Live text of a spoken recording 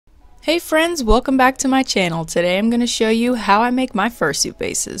Hey friends, welcome back to my channel. Today I'm going to show you how I make my fursuit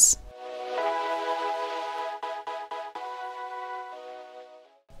bases.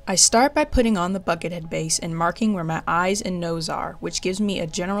 I start by putting on the bucket head base and marking where my eyes and nose are, which gives me a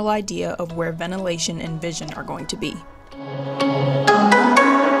general idea of where ventilation and vision are going to be.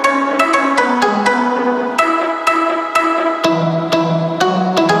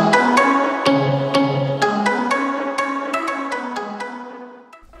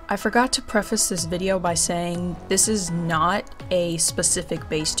 I forgot to preface this video by saying this is not a specific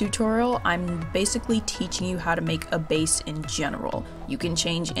base tutorial. I'm basically teaching you how to make a base in general. You can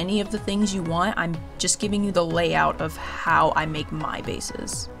change any of the things you want. I'm just giving you the layout of how I make my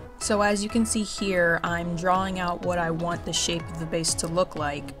bases. So as you can see here, I'm drawing out what I want the shape of the base to look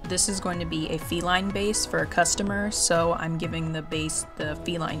like. This is going to be a feline base for a customer, so I'm giving the base the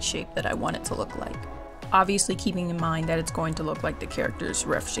feline shape that I want it to look like. Obviously keeping in mind that it's going to look like the character's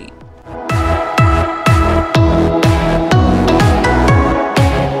ref sheet.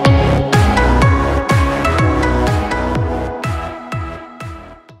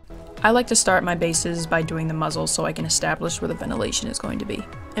 I like to start my bases by doing the muzzle so I can establish where the ventilation is going to be.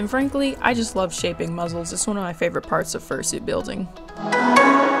 And frankly, I just love shaping muzzles. It's one of my favorite parts of fursuit building.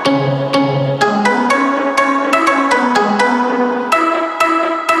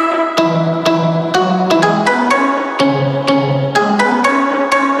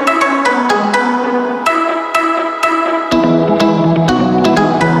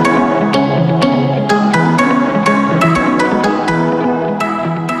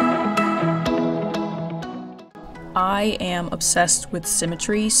 I am obsessed with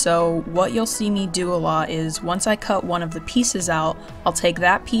symmetry, so what you'll see me do a lot is once I cut one of the pieces out, I'll take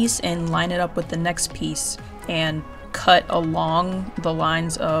that piece and line it up with the next piece and cut along the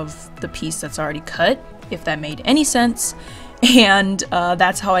lines of the piece that's already cut, if that made any sense, and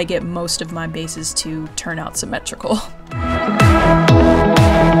that's how I get most of my bases to turn out symmetrical.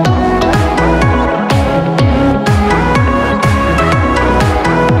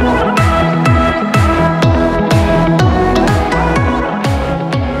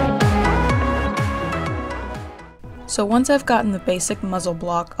 So once I've gotten the basic muzzle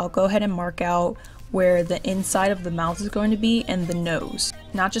block, I'll go ahead and mark out where the inside of the mouth is going to be and the nose.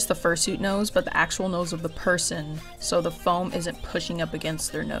 Not just the fursuit nose, but the actual nose of the person, so the foam isn't pushing up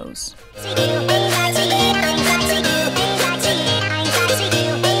against their nose.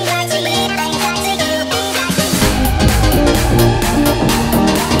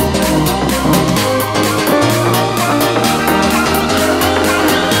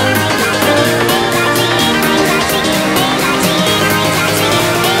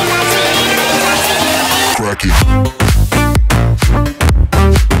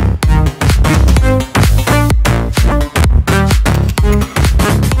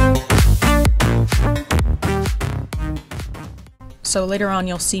 So later on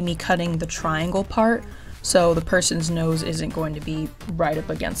you'll see me cutting the triangle part, so the person's nose isn't going to be right up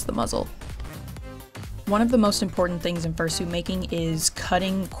against the muzzle. One of the most important things in fursuit making is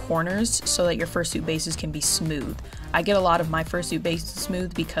cutting corners so that your fursuit bases can be smooth. I get a lot of my fursuit bases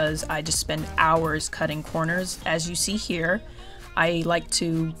smooth because I just spend hours cutting corners. As you see here, I like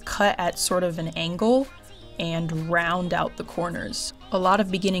to cut at sort of an angle and round out the corners. A lot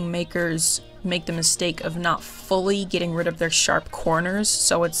of beginning makers make the mistake of not fully getting rid of their sharp corners,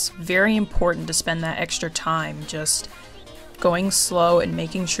 so it's very important to spend that extra time just going slow and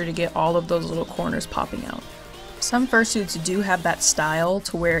making sure to get all of those little corners popping out. Some fursuits do have that style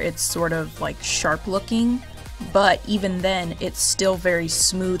to where it's sort of like sharp looking, but even then it's still very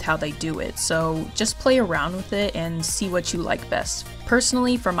smooth how they do it, so just play around with it and see what you like best.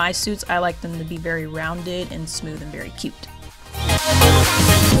 Personally, for my suits, I like them to be very rounded and smooth and very cute.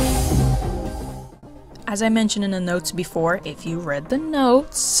 As I mentioned in the notes before, if you read the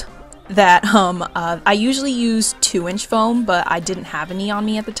notes, that I usually use 2-inch foam, but I didn't have any on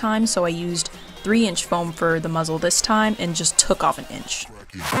me at the time, so I used 3-inch foam for the muzzle this time and just took off 1 inch.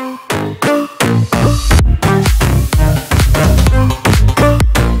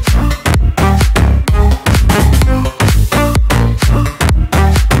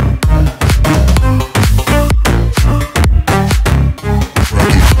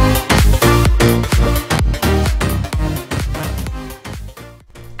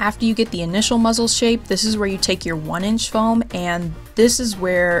 After you get the initial muzzle shape, this is where you take your 1-inch foam, and this is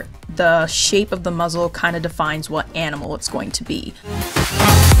where the shape of the muzzle kind of defines what animal it's going to be.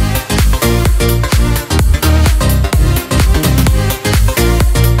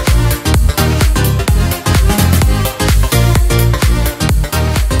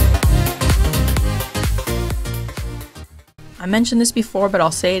 mentioned this before, but I'll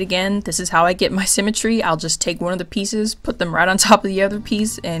say it again. This is how I get my symmetry. I'll just take one of the pieces, put them right on top of the other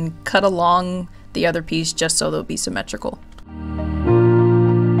piece, and cut along the other piece just so they'll be symmetrical.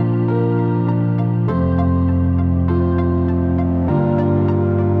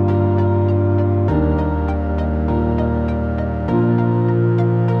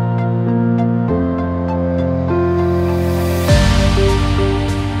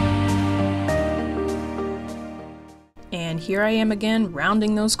 Here I am again,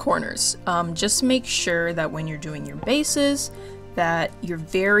 rounding those corners. Just make sure that when you're doing your bases, that you're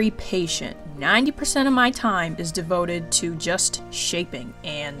very patient. 90% of my time is devoted to just shaping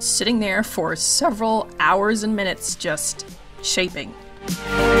and sitting there for several hours and minutes just shaping.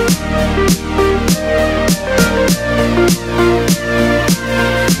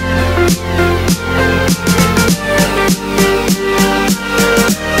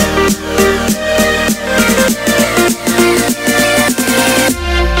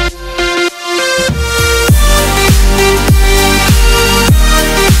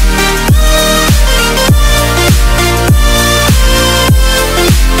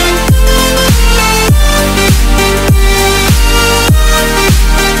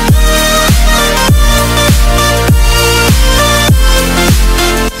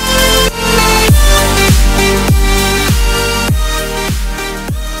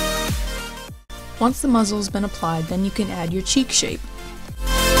 Once the muzzle's been applied, then you can add your cheek shape.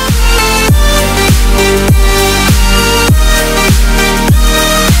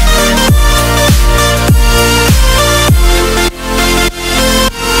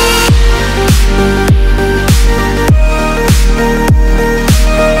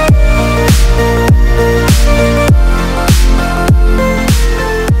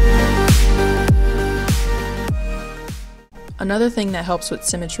 Another thing that helps with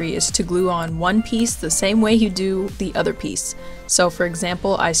symmetry is to glue on one piece the same way you do the other piece. So for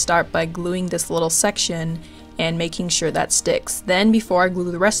example, I start by gluing this little section and making sure that sticks. Then before I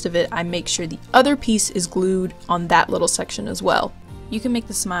glue the rest of it, I make sure the other piece is glued on that little section as well. You can make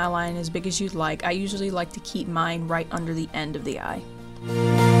the smile line as big as you'd like. I usually like to keep mine right under the end of the eye.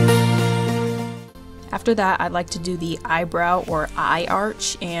 After that, I like to do the eyebrow or eye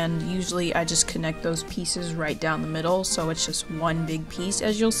arch, and usually I just connect those pieces right down the middle, so it's just one big piece,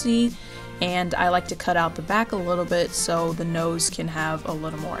 as you'll see. And I like to cut out the back a little bit so the nose can have a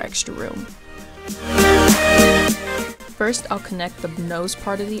little more extra room. First, I'll connect the nose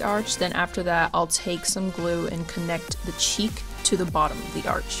part of the arch, then after that, I'll take some glue and connect the cheek to the bottom of the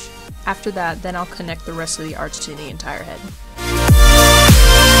arch. After that, then I'll connect the rest of the arch to the entire head.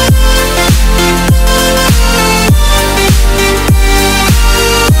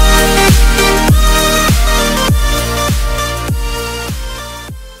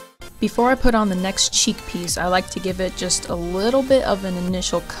 Before I put on the next cheek piece, I like to give it just a little bit of an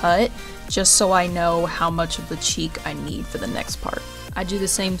initial cut, just so I know how much of the cheek I need for the next part. I do the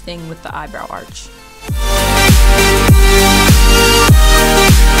same thing with the eyebrow arch.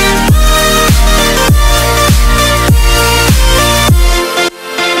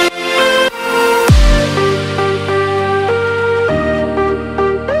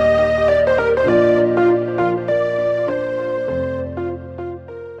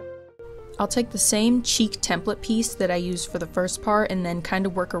 I'll take the same cheek template piece that I used for the first part and then kind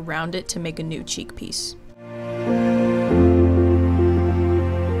of work around it to make a new cheek piece.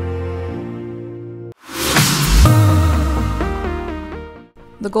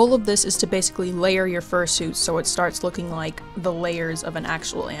 The goal of this is to basically layer your fursuit so it starts looking like the layers of an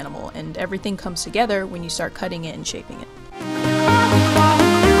actual animal, and everything comes together when you start cutting it and shaping it.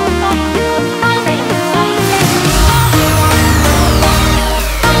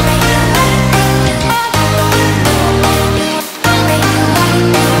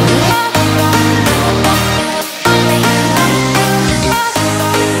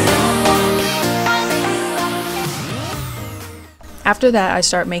 After that, I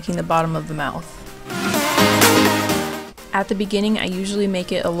start making the bottom of the mouth. At the beginning, I usually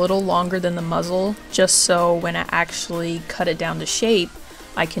make it a little longer than the muzzle, just so when I actually cut it down to shape,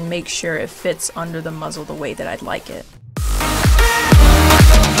 I can make sure it fits under the muzzle the way that I'd like it.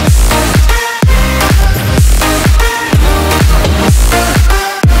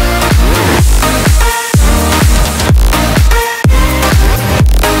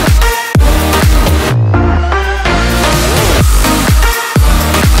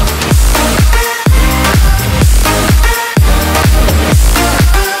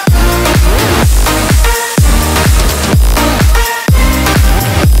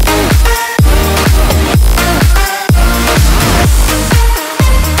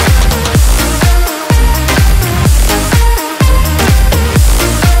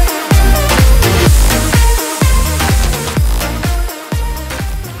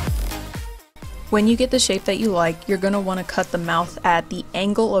 When you get the shape that you like, you're going to want to cut the mouth at the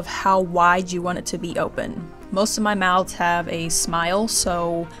angle of how wide you want it to be open. Most of my mouths have a smile,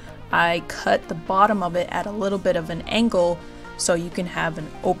 so I cut the bottom of it at a little bit of an angle so you can have an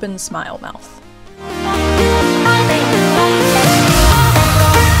open smile mouth.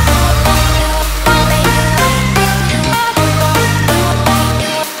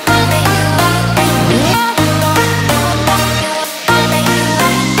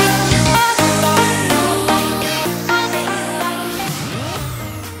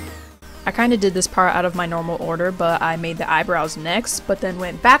 I kind of did this part out of my normal order, but I made the eyebrows next, but then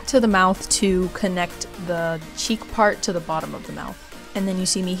went back to the mouth to connect the cheek part to the bottom of the mouth. And then you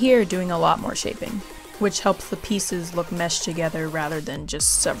see me here doing a lot more shaping, which helps the pieces look meshed together rather than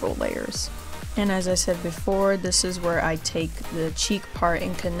just several layers. And as I said before, this is where I take the cheek part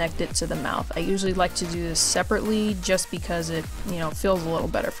and connect it to the mouth. I usually like to do this separately just because it, feels a little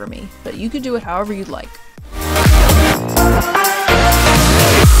better for me, but you could do it however you'd like.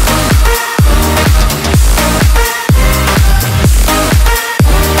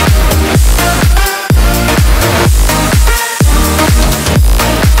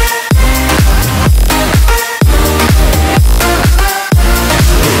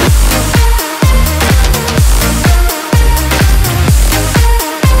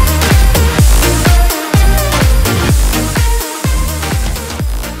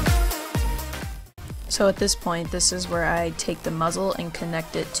 So at this point, this is where I take the muzzle and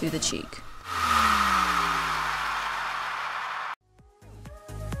connect it to the cheek.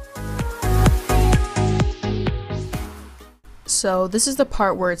 So this is the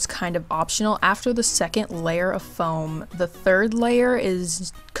part where it's kind of optional. After the second layer of foam, the third layer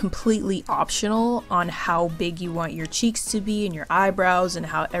is completely optional on how big you want your cheeks to be and your eyebrows and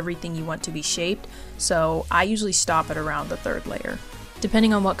how everything you want to be shaped. So I usually stop at around the third layer.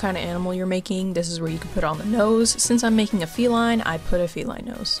 Depending on what kind of animal you're making, this is where you can put on the nose. Since I'm making a feline, I put a feline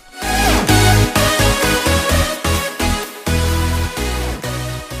nose.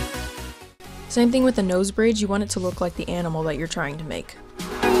 Same thing with the nose bridge, you want it to look like the animal that you're trying to make.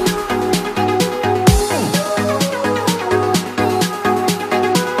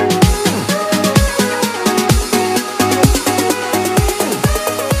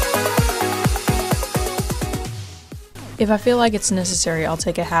 If I feel like it's necessary, I'll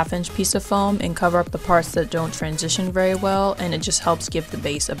take a 1/2-inch piece of foam and cover up the parts that don't transition very well, and it just helps give the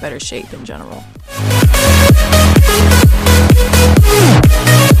base a better shape in general.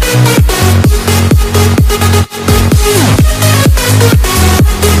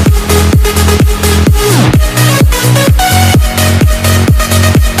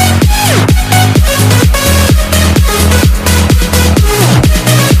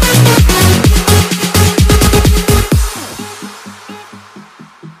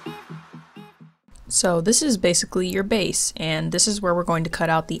 So this is basically your base, and this is where we're going to cut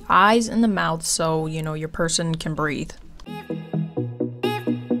out the eyes and the mouth so, your person can breathe.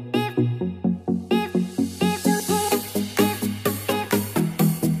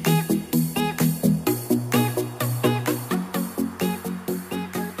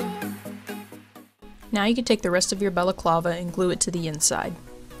 Now you can take the rest of your balaclava and glue it to the inside.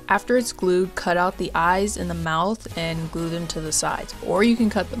 After it's glued, cut out the eyes and the mouth and glue them to the sides, or you can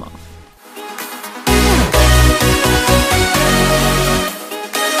cut them off.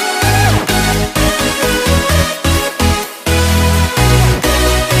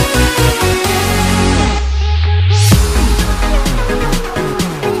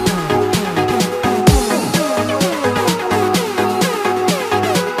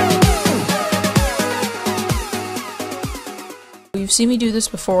 You've seen me do this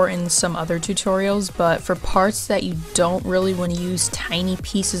before in some other tutorials, but for parts that you don't really want to use tiny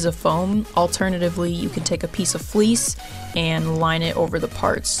pieces of foam, alternatively you can take a piece of fleece and line it over the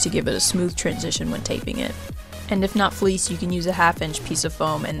parts to give it a smooth transition when taping it. And if not fleece, you can use a 1/2-inch piece of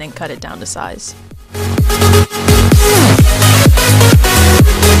foam and then cut it down to size.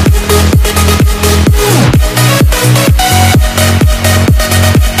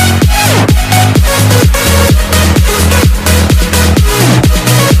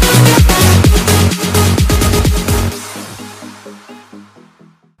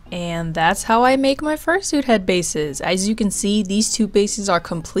 And that's how I make my fursuit head bases. As you can see, these two bases are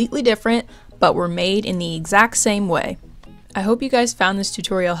completely different, but were made in the exact same way. I hope you guys found this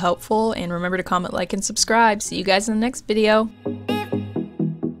tutorial helpful, and remember to comment, like, and subscribe. See you guys in the next video.